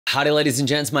Howdy ladies and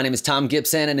gents, my name is Thom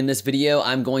Gibson, and in this video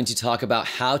I'm going to talk about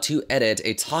how to edit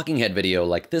a talking head video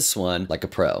like this one like a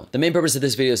pro. The main purpose of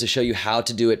this video is to show you how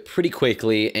to do it pretty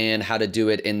quickly and how to do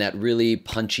it in that really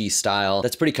punchy style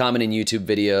that's pretty common in YouTube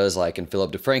videos, like in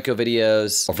Philip DeFranco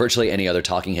videos or virtually any other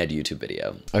talking head YouTube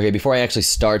video. Okay, before I actually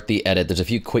start the edit, there's a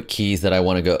few quick keys that I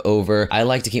want to go over. I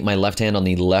like to keep my left hand on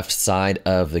the left side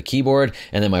of the keyboard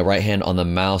and then my right hand on the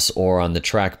mouse or on the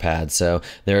trackpad. So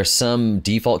there are some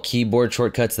default keyboard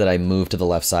shortcuts that I move to the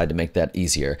left side to make that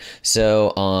easier.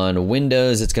 So on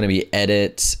Windows, it's going to be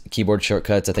Edit, Keyboard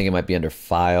Shortcuts. I think it might be under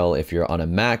File if you're on a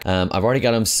Mac. I've already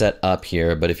got them set up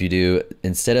here, but if you do,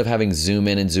 instead of having zoom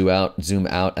in and zoom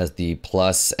out as the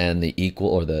plus and the equal,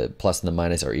 or the plus and the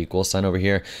minus or equal sign over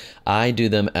here, I do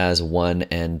them as 1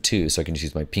 and 2. So I can just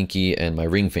use my pinky and my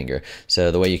ring finger. So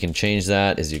the way you can change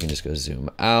that is you can just go zoom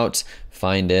out,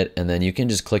 find it, and then you can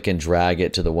just click and drag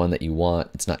it to the one that you want.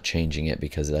 It's not changing it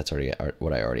because that's already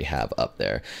what I already have up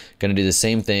there. Gonna do the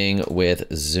same thing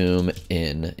with zoom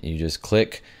in. You just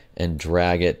click and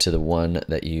drag it to the one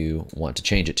that you want to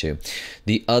change it to.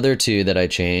 The other two that I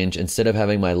change, instead of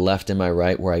having my left and my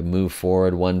right where I move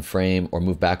forward one frame or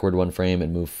move backward one frame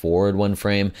and move forward one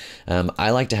frame,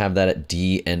 I like to have that at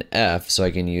D and F so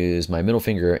I can use my middle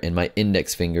finger and my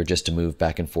index finger just to move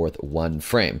back and forth one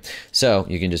frame. So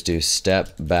you can just do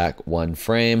step back one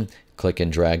frame, click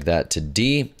and drag that to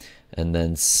D, and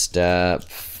then step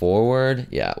forward,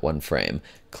 one frame.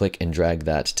 Click and drag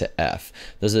that to F.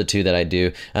 Those are the two that I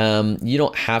do. You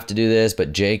don't have to do this,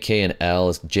 but J, K, and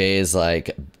L. J is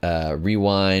like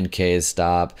rewind, K is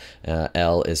stop,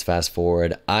 L is fast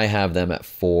forward. I have them at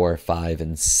 4, 5,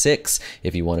 and 6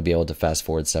 if you want to be able to fast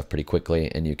forward stuff pretty quickly,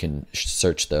 and you can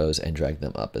search those and drag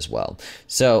them up as well.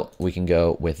 So we can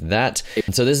go with that.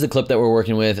 And so this is the clip that we're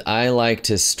working with. I like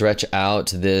to stretch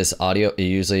out this audio. It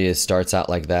usually starts out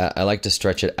like that. I like to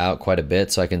stretch it out quite a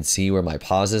bit so I can see where my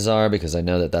pauses are, because I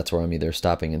know that's where I'm either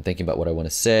stopping and thinking about what I want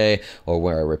to say or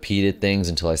where I repeated things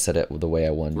until I said it the way I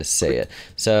wanted to say it.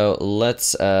 So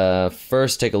let's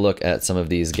first take a look at some of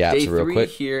these gaps real quick.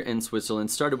 Day 3 here in Switzerland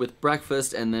started with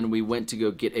breakfast, and then we went to go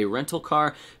get a rental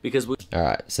car because we... All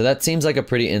right, so that seems like a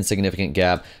pretty insignificant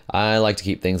gap. I like to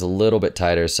keep things a little bit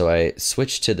tighter, so I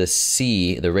switched to the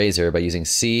C, the razor, by using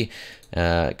C.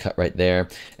 Cut right there.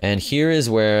 And here is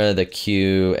where the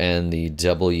Q and the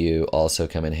W also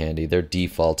come in handy. They're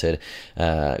defaulted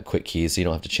quick keys, so you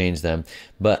don't have to change them.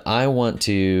 But I want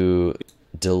to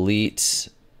delete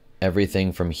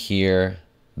everything from here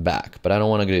back. But I don't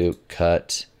want to do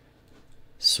cut,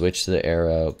 switch to the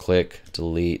arrow, click,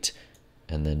 delete,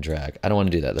 and then drag. I don't want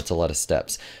to do that. That's a lot of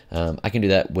steps. I can do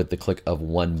that with the click of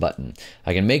one button.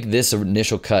 I can make this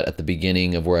initial cut at the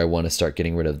beginning of where I want to start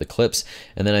getting rid of the clips,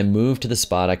 and then I move to the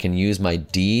spot. I can use my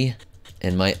D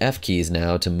and my F keys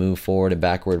now to move forward and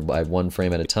backward by one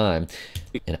frame at a time.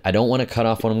 And I don't want to cut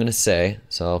off what I'm going to say,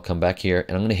 so I'll come back here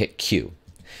and I'm going to hit Q.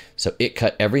 So it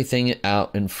cut everything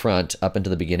out in front up into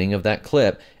the beginning of that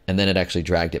clip, and then it actually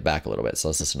dragged it back a little bit. So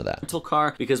let's listen to that. Rental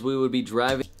car because we would be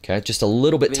driving. Okay, just a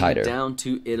little bit tighter. Down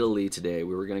to Italy today.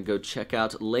 We were going to go check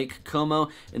out Lake Como.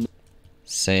 And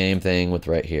same thing with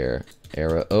right here.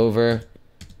 Arrow over.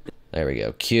 There we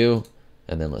go. Q,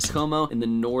 and then listen. Como in the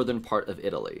northern part of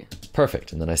Italy.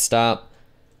 Perfect. And then I stop,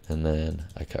 and then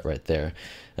I cut right there.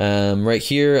 Right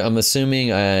here, I'm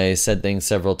assuming I said things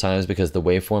several times because the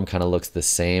waveform kind of looks the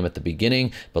same at the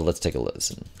beginning, but let's take a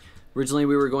listen. Originally,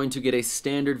 we were going to get a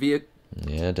standard vehicle.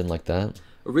 Yeah, didn't like that.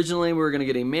 Originally, we were going to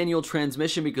get a manual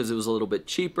transmission because it was a little bit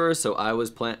cheaper, so I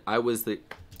was the...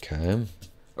 Okay.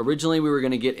 Originally, we were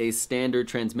going to get a standard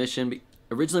transmission.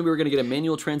 Originally, we were going to get a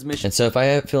manual transmission. And so if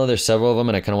I feel there's several of them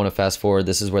and I kind of want to fast forward,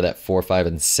 this is where that 4, 5,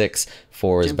 and 6,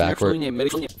 4 is backward,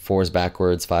 4 is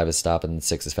backwards, 5 is stop, and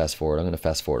 6 is fast forward. I'm going to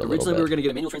fast forward a little bit. Originally, we were going to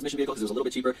get a manual transmission vehicle because it was a little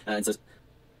bit cheaper, and so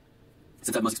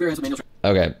since I have most experience with manual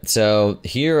okay, so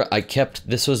here I kept,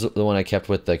 this was the one I kept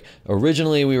with, like,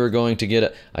 originally we were going to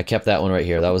get, I kept that one right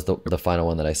here. That was the final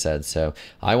one that I said. So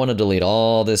I want to delete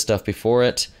all this stuff before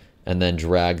it and then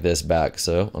drag this back.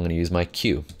 So I'm going to use my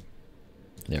Q.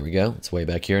 There we go. It's way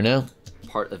back here now.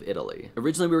 Part of Italy.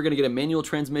 Originally, we were going to get a manual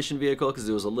transmission vehicle because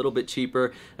it was a little bit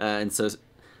cheaper, and so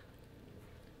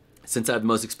since I have the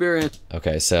most experience.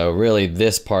 Okay, so really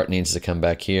this part needs to come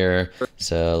back here.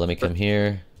 So let me come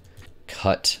here.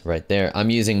 Cut right there. I'm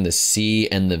using the C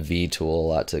and the V tool a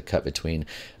lot to cut between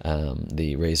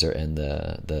the razor and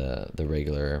the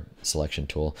regular selection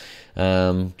tool.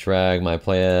 Drag my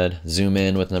playhead. Zoom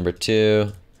in with number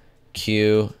 2.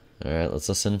 Q. All right, let's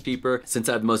listen. Cheaper since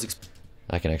I have the most.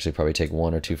 I can actually probably take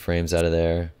 1 or 2 frames out of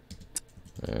there.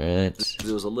 All right.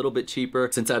 It was a little bit cheaper.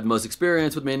 Since I have the most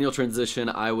experience with manual transition,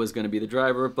 I was going to be the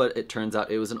driver, but it turns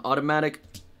out it was an automatic.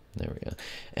 There we go.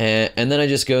 And then I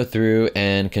just go through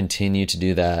and continue to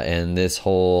do that. And this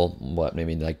whole,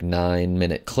 maybe like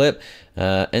 9-minute clip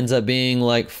ends up being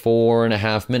like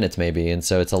 4.5 minutes maybe. And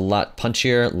so it's a lot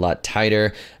punchier, a lot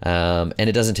tighter. And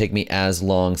it doesn't take me as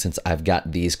long since I've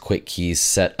got these Quickkeys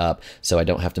set up, so I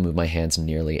don't have to move my hands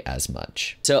nearly as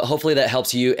much. So hopefully that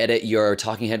helps you edit your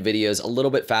talking head videos a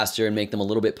little bit faster and make them a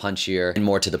little bit punchier and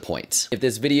more to the point. If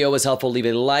this video was helpful, leave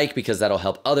a like because that'll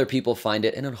help other people find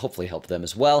it and it'll hopefully help them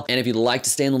as well. And if you'd like to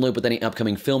stay in the loop with any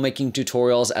upcoming filmmaking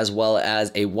tutorials as well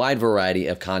as a wide variety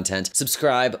of content,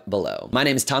 subscribe below. My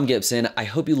name is Thom Gibson. I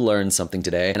hope you learned something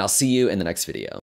today, and I'll see you in the next video.